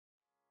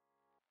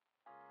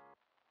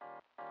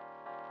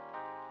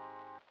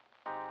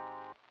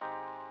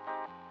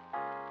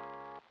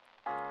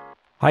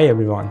Hi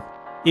everyone.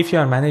 If you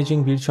are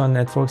managing virtual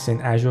networks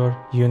in Azure,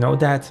 you know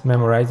that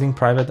memorizing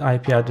private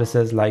IP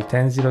addresses like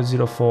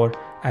 10004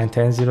 and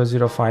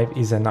 10005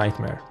 is a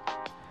nightmare.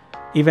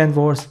 Even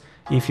worse,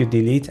 if you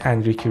delete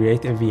and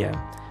recreate a VM,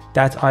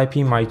 that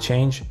IP might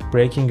change,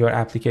 breaking your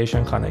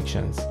application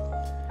connections.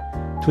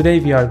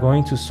 Today we are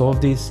going to solve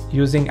this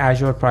using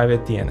Azure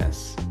Private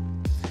DNS.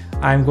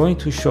 I'm going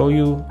to show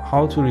you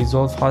how to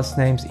resolve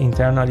hostnames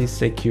internally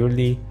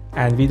securely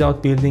and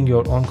without building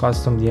your own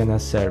custom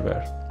DNS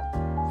server.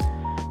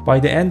 By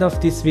the end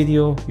of this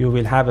video, you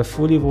will have a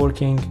fully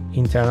working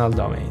internal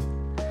domain.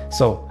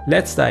 So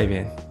let's dive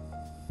in.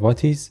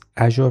 What is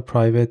Azure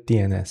Private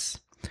DNS?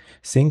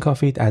 Think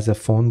of it as a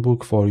phone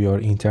book for your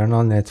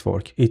internal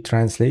network. It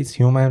translates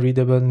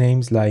human-readable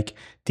names like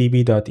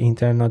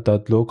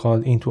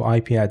db.internet.local into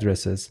IP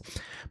addresses,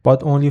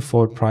 but only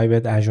for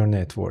private Azure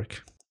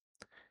network.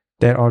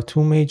 There are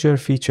two major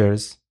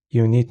features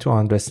you need to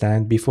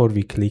understand before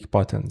we click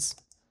buttons.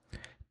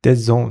 The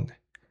zone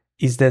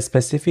is the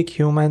specific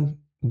human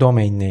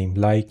domain name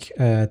like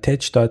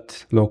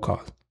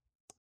tech.local.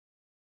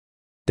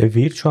 The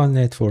virtual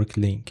network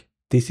link.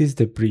 This is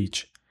the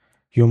bridge.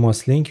 You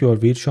must link your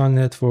virtual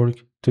network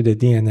to the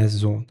DNS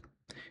zone.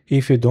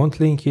 If you don't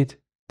link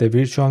it, the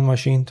virtual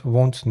machine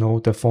won't know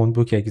the phone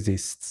book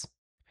exists.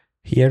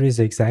 Here is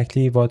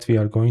exactly what we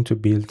are going to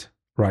build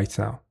right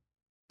now.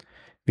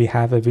 We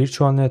have a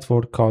virtual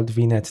network called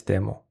VNet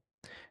demo.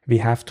 We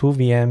have two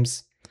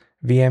VMs,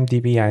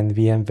 VMDB and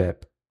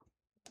VMweb.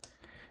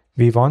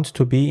 We want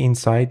to be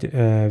inside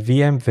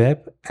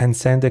VMweb and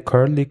send a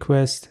curl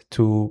request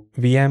to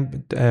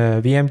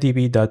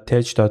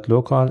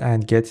vmdb.tech.local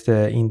and get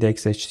the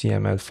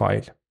index.html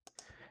file.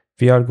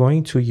 We are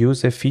going to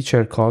use a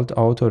feature called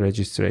auto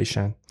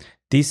registration.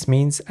 This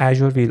means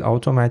Azure will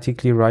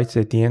automatically write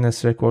the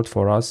DNS record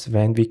for us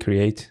when we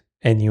create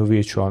a new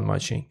virtual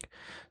machine.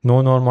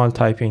 No normal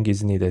typing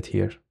is needed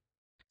here.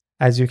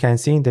 As you can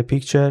see in the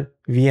picture,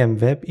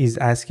 VMweb is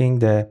asking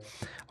the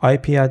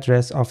IP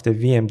address of the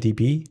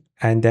VMDB,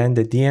 and then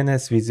the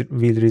DNS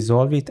will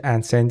resolve it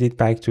and send it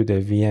back to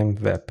the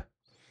VMweb.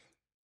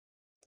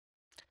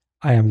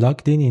 I am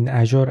logged in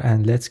Azure,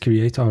 and let's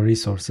create our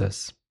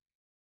resources.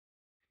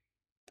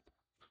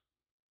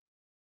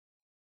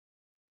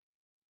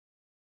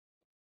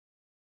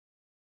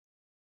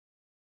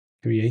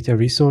 Create a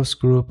resource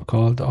group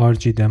called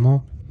RG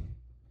Demo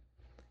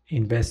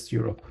in West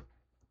Europe.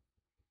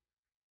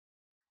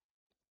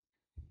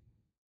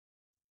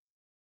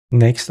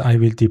 Next, I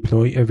will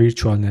deploy a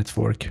virtual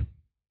network.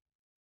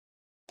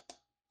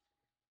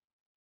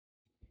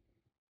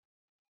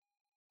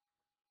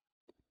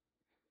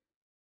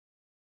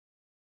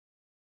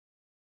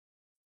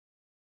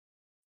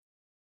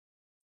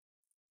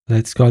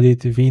 Let's call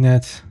it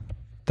VNet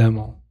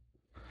Demo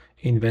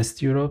in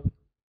West Europe.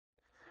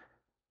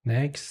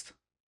 Next.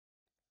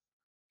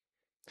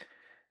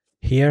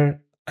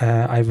 Here,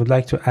 I would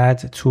like to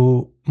add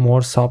two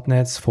more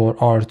subnets for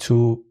our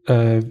two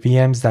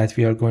VMs that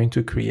we are going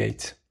to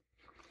create.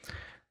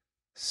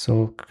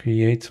 So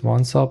create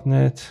one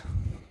subnet,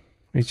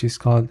 which is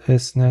called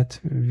snet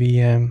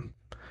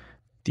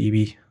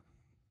vmdb.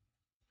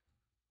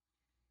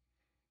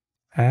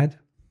 Add.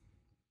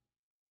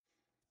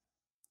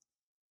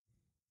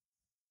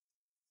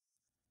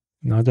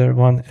 Another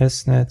one,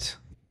 snet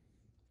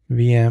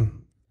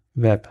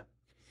vmweb.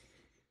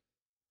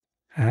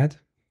 Add.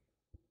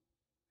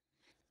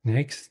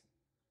 Next.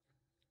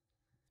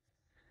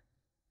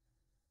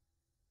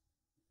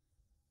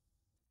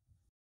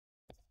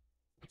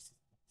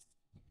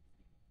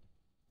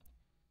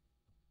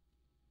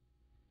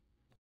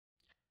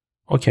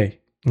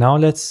 Okay, now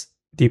let's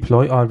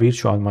deploy our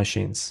virtual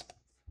machines.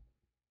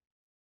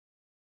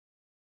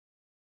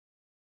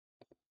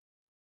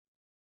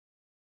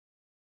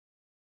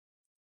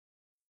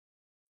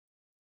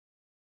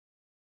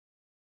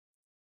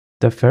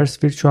 The first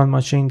virtual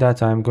machine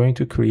that I'm going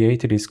to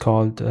create is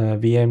called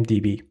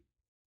VMDB.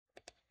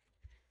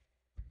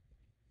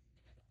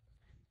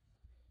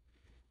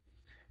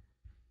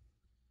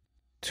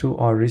 To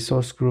our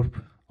resource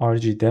group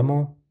RG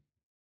Demo,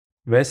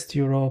 West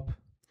Europe.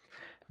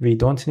 We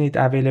don't need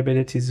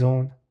availability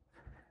zone.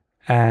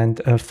 And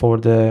for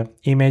the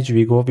image,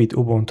 we go with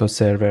Ubuntu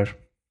server.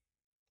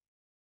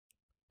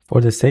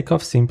 For the sake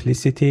of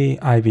simplicity,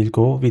 I will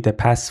go with a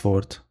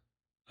password.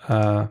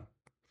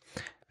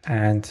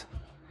 And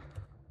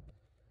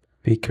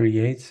we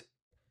create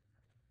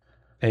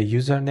a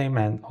username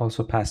and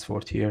also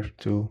password here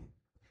to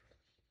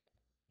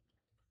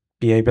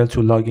be able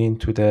to log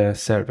into the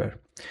server.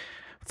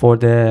 For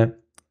the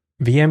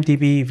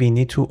VMDB, we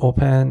need to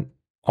open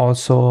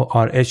also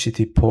our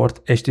HTTP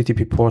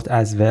port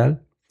as well,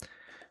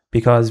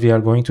 because we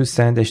are going to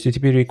send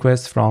HTTP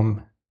requests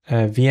from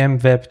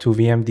VMweb to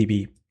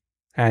VMDB,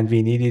 and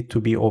we need it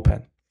to be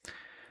open.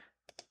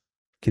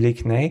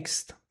 Click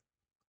Next.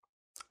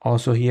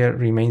 Also here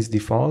remains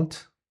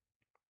default.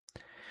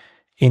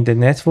 In the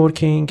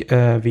networking,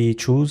 we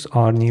choose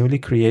our newly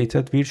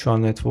created virtual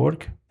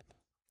network,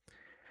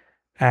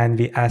 and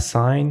we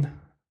assign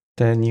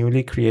the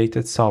newly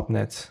created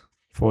subnet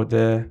for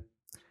the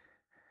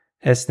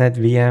SNet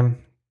VM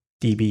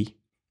DB.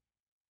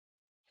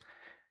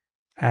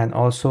 And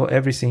also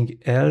everything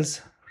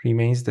else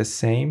remains the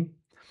same.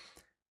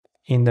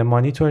 In the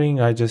monitoring,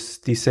 I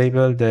just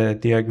disable the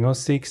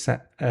diagnostics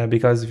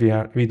because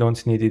we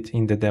don't need it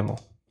in the demo.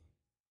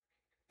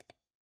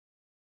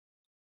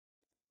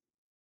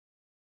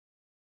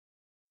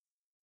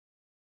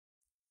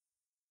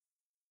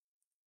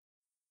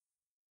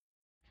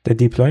 The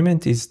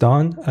deployment is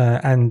done,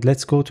 and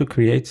let's go to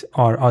create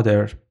our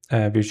other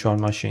virtual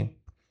machine.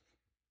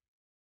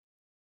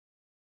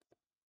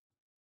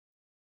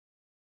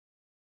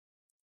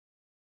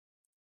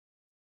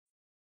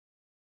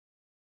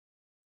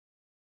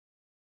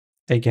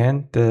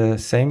 Again, the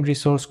same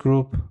resource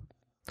group,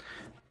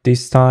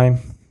 this time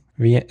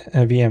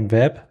VM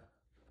Web,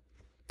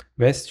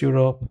 West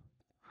Europe,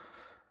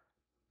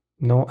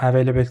 no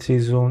availability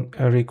zone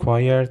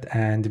required,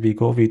 and we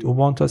go with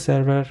Ubuntu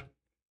server.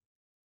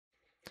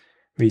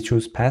 We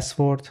choose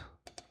password,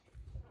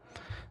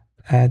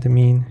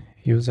 admin,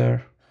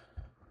 user.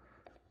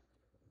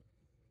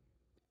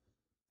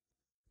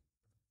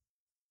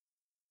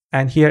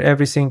 And here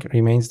everything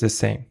remains the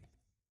same.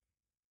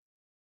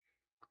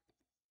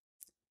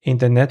 In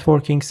the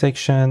networking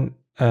section,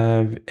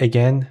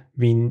 again,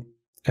 we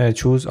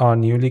choose our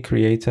newly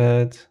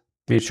created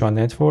virtual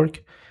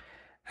network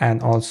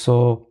and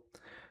also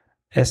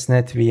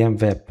SNet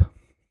VM Web.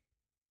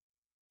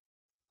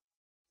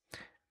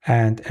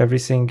 And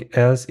everything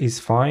else is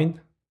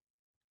fine.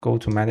 Go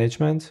to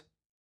management,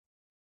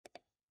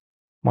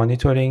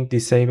 monitoring,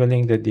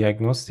 disabling the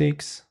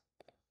diagnostics.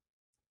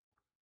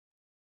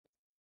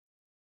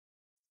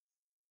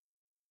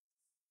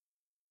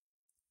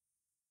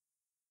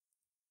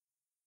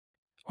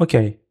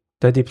 Okay,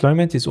 the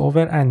deployment is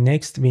over, and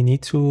next we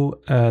need to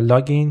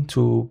log in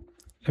to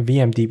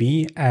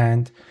VMDB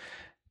and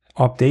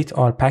update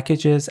our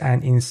packages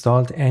and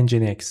installed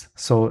Nginx.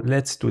 So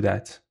let's do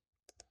that.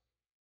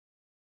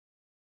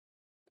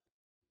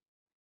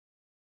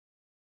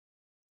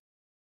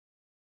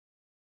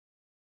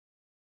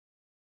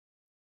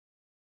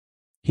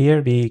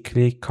 Here we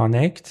click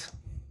connect.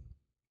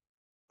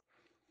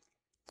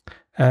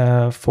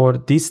 For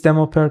this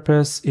demo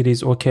purpose, it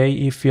is okay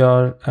if you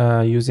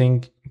are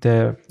using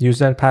the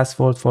user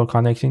password for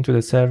connecting to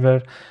the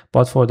server,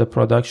 but for the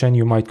production,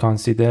 you might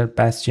consider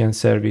Bastion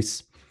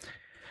service.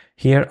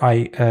 Here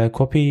I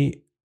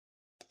copy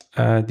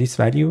this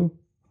value.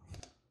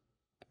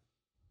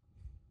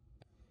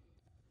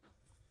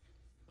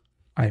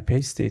 I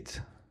paste it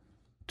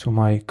to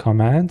my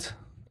command.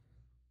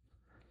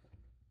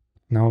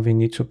 Now we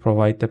need to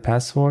provide the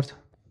password.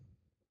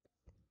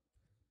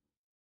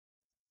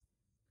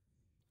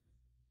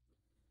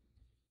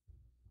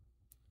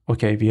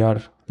 Okay, we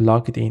are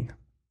logged in.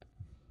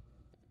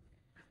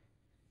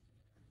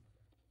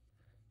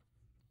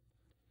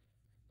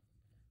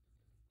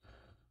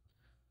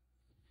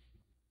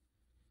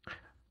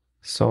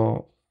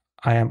 So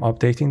I am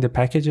updating the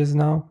packages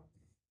now.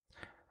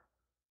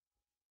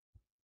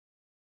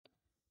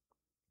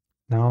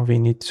 Now we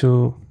need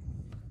to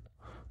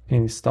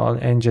install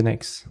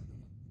Nginx.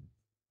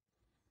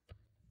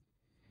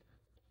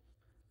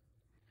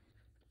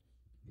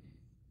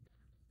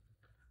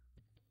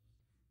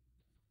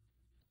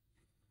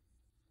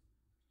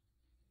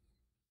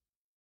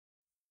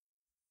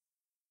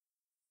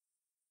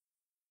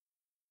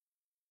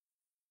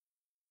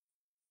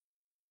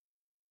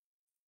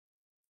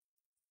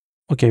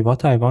 Okay,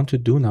 what I want to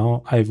do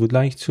now, I would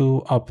like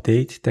to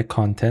update the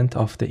content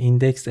of the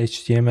index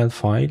HTML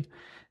file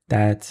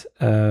that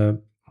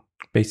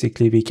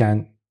basically we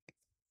can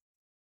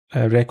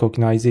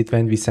recognize it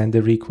when we send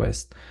a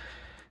request.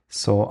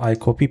 So I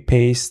copy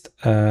paste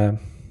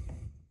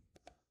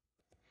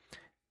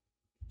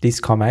this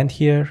command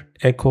here,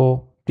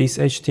 echo this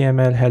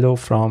HTML hello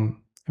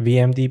from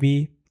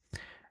VMDB,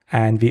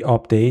 and we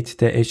update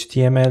the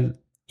HTML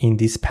in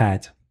this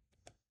pad.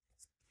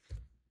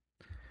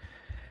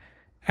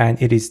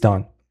 And it is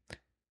done.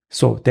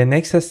 So the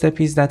next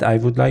step is that I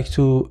would like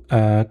to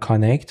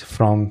connect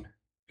from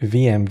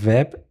VM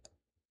Web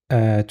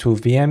to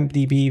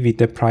VMDB with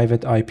the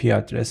private IP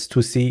address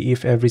to see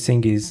if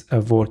everything is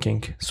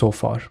working so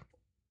far.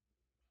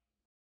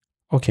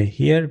 Okay,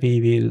 here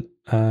we will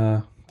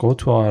go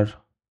to our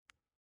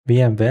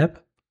VM Web,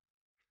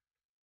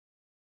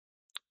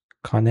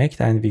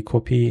 connect, and we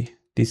copy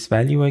this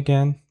value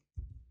again.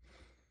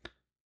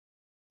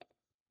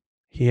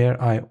 Here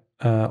I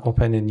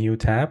open a new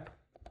tab,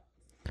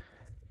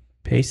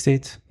 paste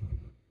it,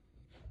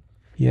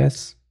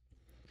 yes,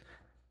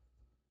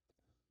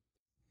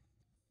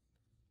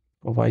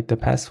 provide the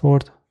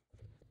password.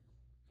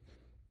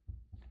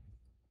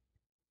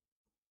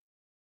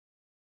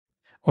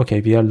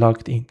 Okay, we are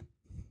logged in.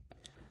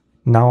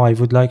 Now I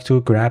would like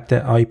to grab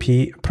the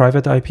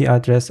private IP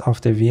address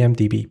of the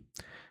VMDB.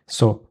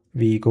 So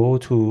we go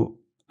to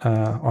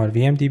our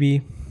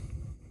VMDB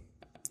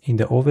in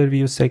the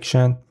overview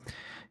section.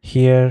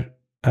 Here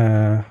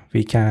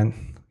we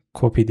can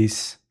copy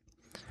this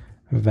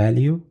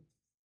value.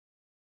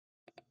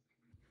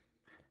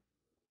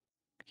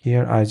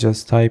 Here I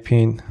just type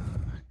in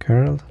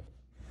curl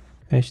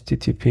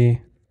http,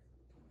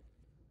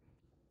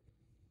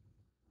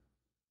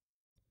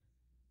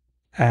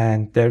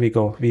 and there we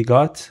go. We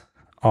got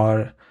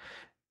our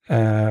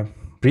uh,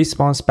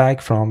 response back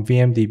from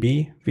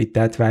VMDB with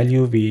that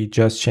value we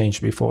just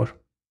changed before.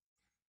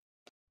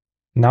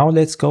 Now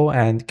let's go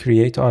and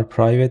create our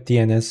private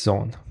DNS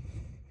zone.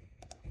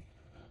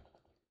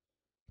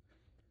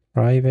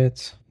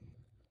 Private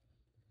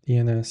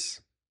DNS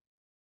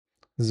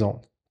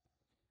zone.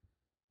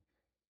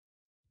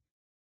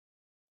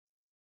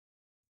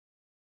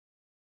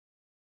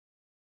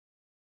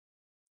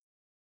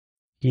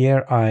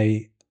 Here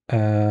I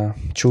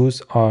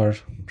choose our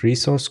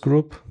resource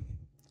group,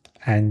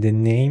 and the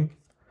name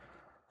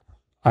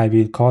I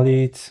will call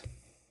it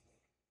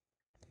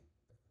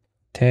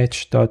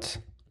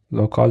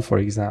tech.local, for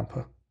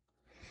example.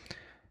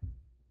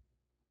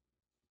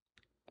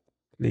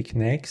 Click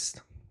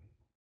next.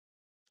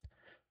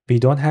 We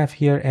don't have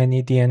here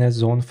any DNS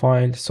zone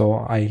file,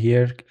 so I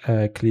here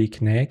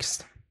click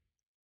next.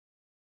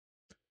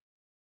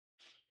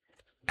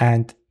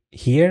 And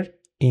here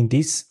in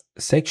this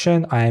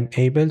section, I am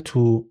able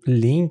to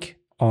link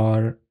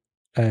our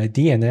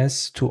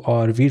DNS to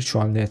our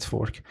virtual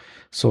network.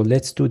 So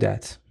let's do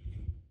that.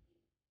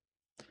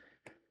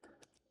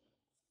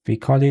 We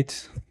call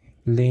it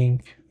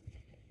link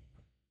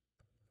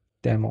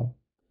demo.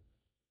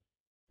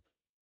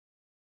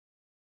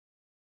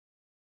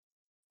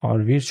 Our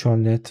virtual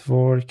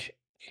network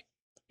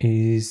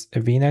is a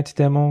VNet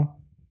demo.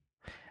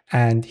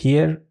 And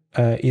here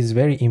is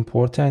very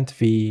important.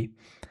 We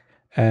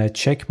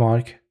check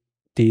mark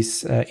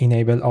this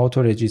enable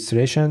auto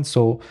registration.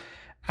 So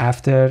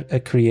after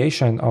a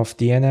creation of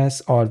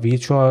DNS, our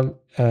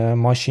virtual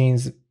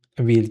machines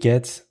will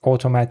get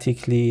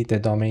automatically the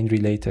domain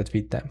related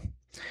with them.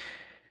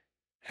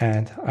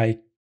 And I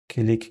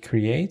click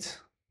create.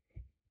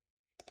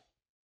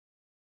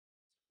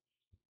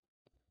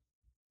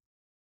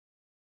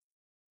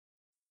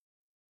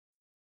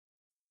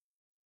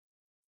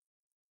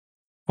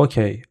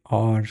 Okay,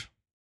 our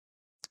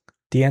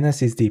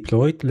DNS is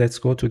deployed. Let's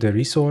go to the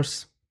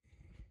resource.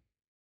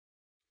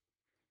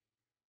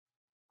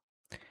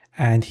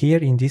 And here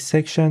in this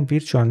section,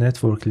 virtual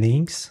network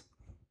links,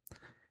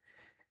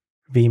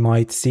 we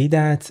might see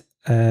that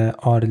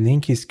our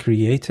link is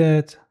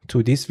created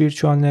to this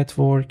virtual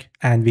network,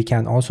 and we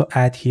can also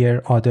add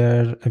here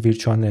other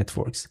virtual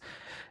networks.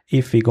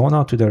 If we go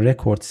now to the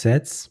record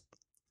sets,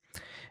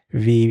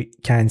 we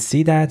can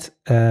see that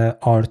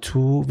our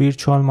two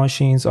virtual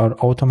machines are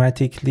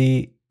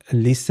automatically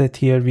listed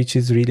here, which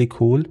is really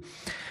cool.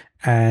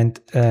 And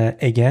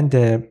again,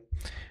 the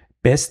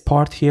best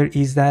part here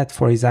is that,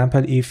 for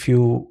example, if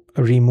you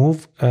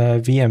remove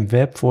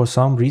VMweb for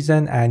some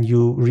reason and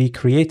you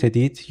recreated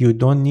it, you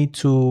don't need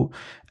to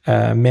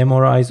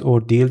memorize or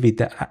deal with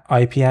the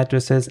IP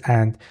addresses,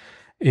 and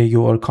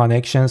your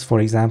connections, for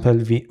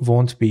example,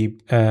 won't be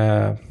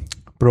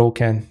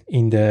broken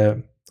in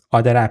the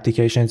other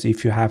applications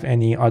if you have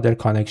any other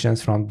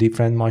connections from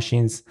different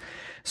machines.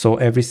 So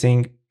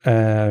everything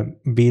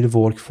will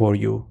work for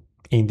you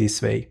in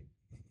this way.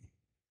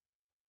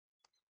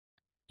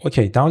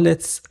 Okay, now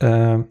let's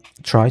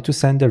try to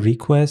send a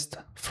request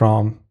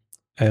from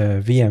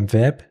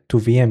VMweb to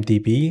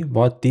VMDB,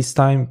 but this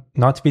time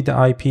not with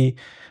the IP,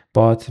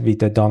 but with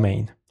the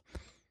domain.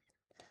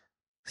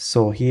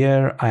 So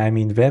here I am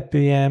in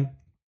WebVM,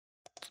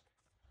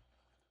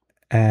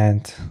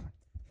 and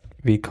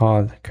we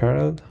call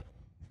curl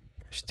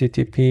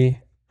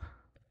http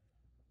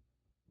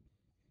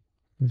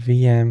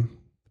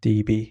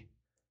vmdb,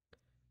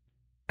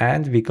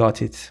 and we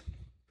got it.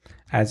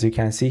 As you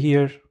can see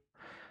here,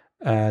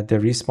 the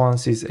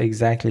response is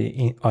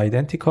exactly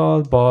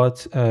identical,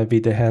 but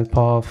with the help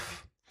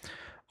of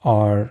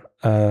our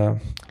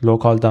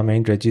local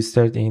domain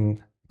registered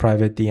in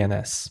private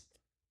DNS.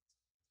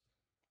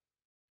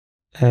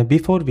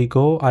 Before we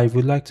go, I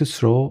would like to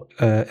throw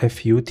a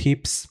few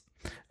tips.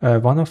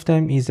 One of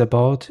them is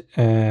about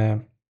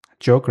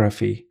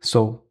geography.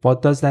 So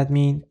what does that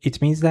mean?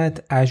 It means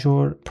that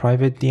Azure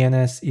Private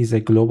DNS is a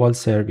global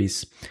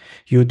service.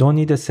 You don't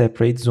need a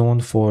separate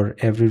zone for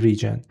every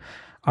region.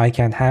 I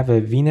can have a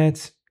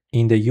VNet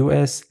in the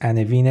US and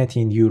a VNet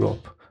in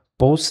Europe,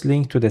 both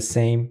linked to the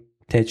same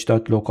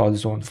tech.local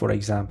zone, for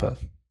example.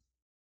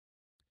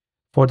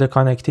 For the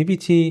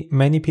connectivity,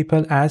 many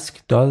people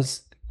ask,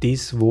 does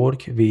this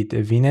work with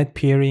VNet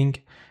peering?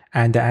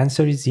 And the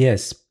answer is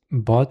yes.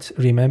 But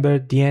remember,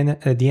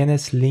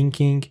 DNS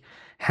linking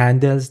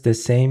handles the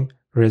same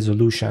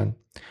resolution,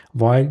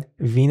 while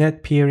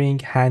VNet peering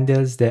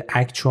handles the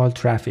actual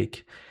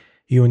traffic.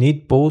 You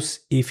need both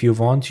if you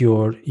want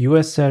your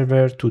US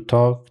server to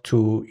talk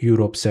to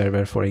Europe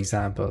server, for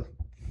example.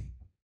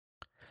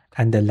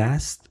 And the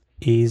last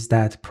is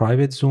that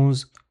private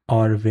zones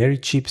are very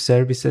cheap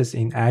services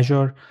in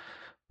Azure,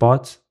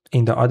 but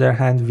in the other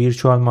hand,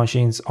 virtual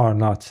machines are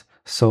not.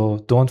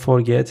 So don't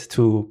forget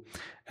to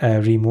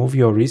remove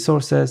your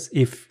resources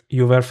if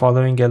you were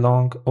following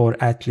along, or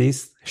at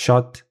least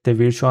shut the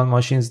virtual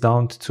machines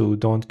down to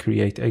don't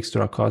create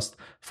extra cost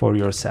for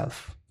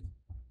yourself.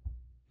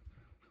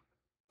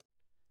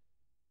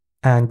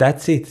 And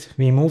that's it.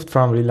 We moved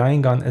from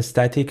relying on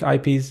static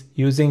IPs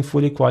using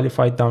fully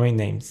qualified domain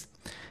names.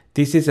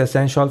 This is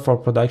essential for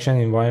production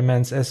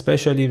environments,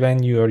 especially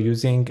when you are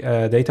using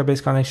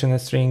database connection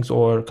strings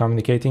or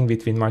communicating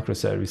between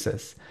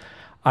microservices.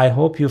 I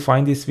hope you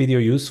find this video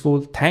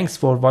useful. Thanks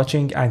for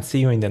watching and see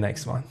you in the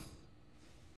next one.